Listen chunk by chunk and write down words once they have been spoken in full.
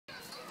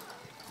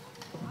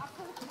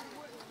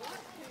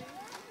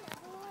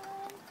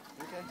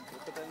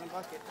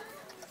bucket.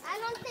 I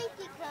don't think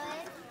you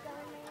could.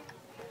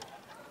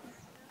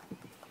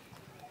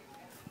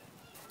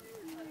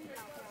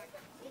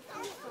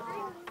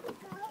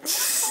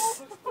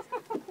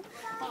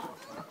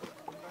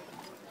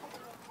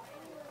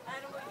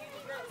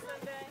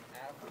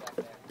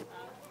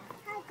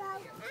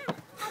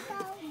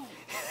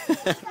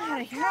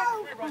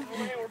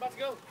 We're about to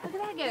go. Look at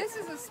that goat. This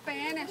is a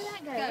Spanish goat.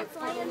 It's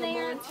laying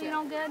there, you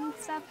know, good and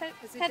stuff. Pet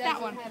It that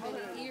doesn't one. have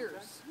any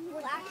ears.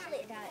 Well, actually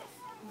it does.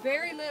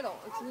 Very little.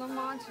 It's a La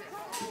Mancha.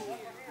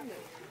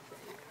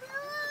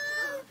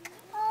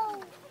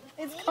 Oh.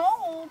 It's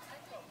cold.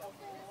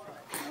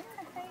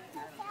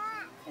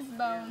 It's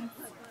bones.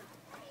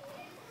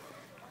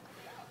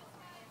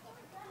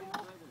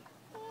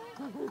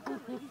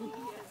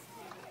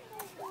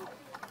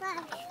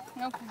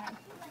 Okay.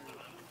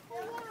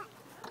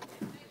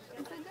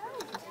 It's a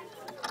goat.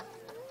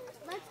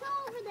 Let's go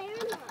over there and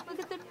look. Look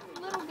at the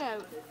little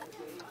goat.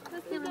 I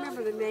can't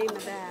remember the name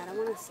of that. I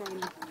want to say.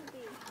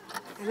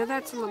 I know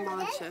that's a La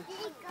Mancha.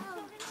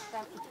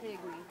 That's a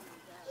pygmy.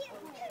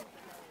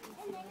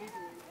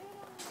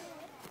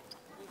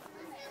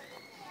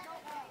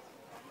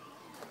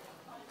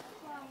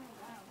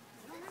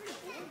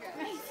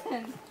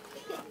 Mason.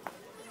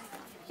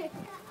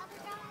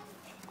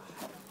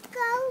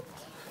 Goat.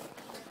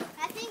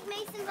 I think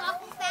Mason's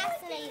awful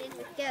fascinated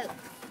with goats.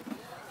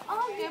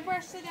 Oh, you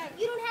brush it out.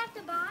 You don't have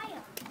to buy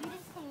them. You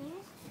just can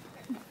use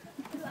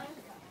them.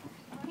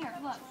 Here,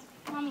 look.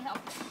 Mommy help.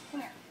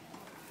 Come here.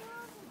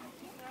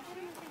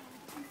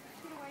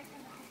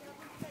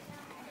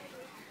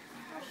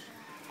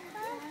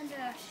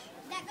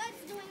 That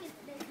goat's doing its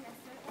business.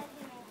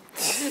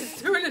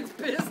 It's doing its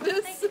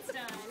business.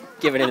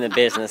 Giving him the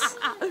business.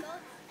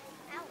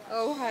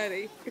 Oh,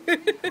 honey.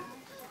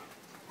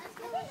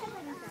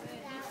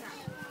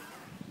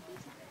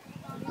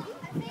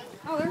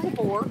 Oh, there's a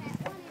boar.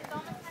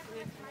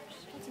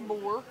 That's a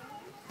boar.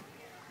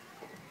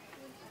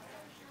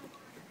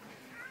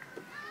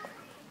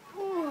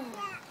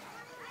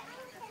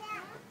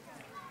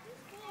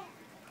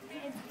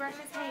 It's brush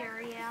his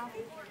hair, yeah.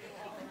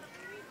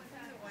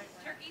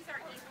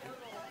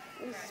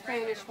 This is a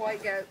Spanish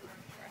white goat.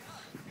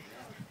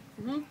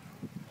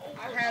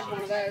 I had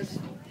one of those.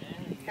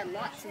 Had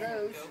lots of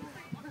those.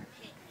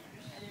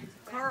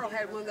 Carl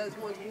had one of those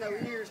ones with no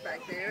ears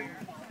back there.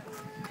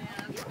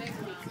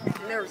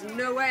 And there was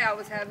no way I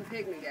was having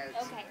pygmy goats.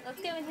 Okay,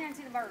 let's go in here and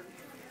see the birds.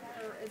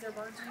 Is there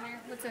birds in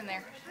there? What's in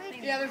there?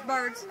 Yeah, there's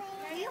birds.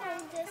 Will you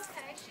hold this?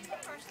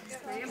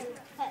 Ma'am.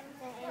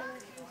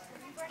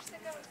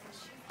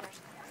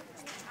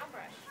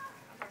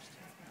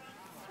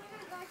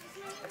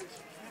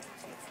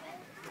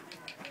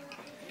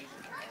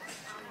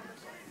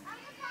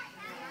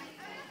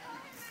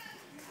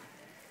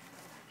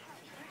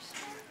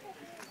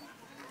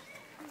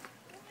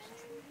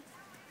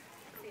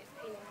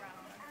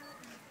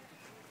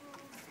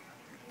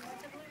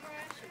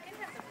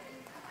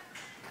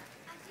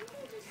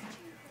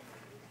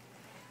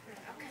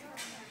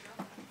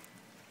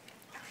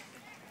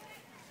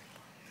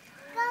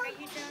 Are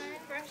you done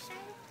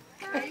brushing?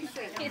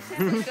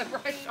 Mason. The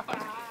brush on.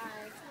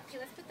 Okay,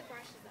 let's put the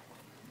brushes up.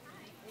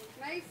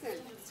 Mason.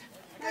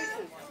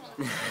 Mason.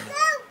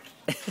 Go!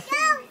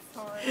 Go!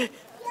 Sorry.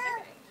 Go!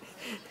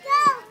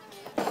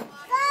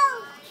 Go!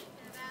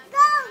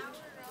 Go!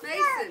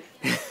 Mason.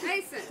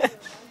 Mason.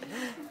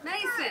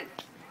 Mason.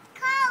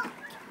 Go!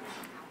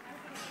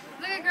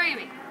 Look at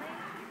Grammy.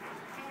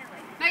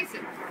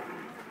 Mason.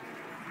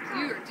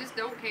 You just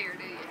don't care,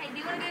 do you? Hey, do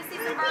you want to go see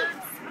some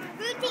birds?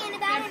 Ruthie, in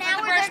about an Put the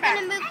hour, brush they're going back.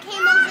 to move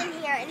camels in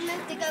here and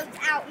move the goats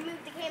out and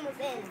move the camels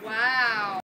in. Wow.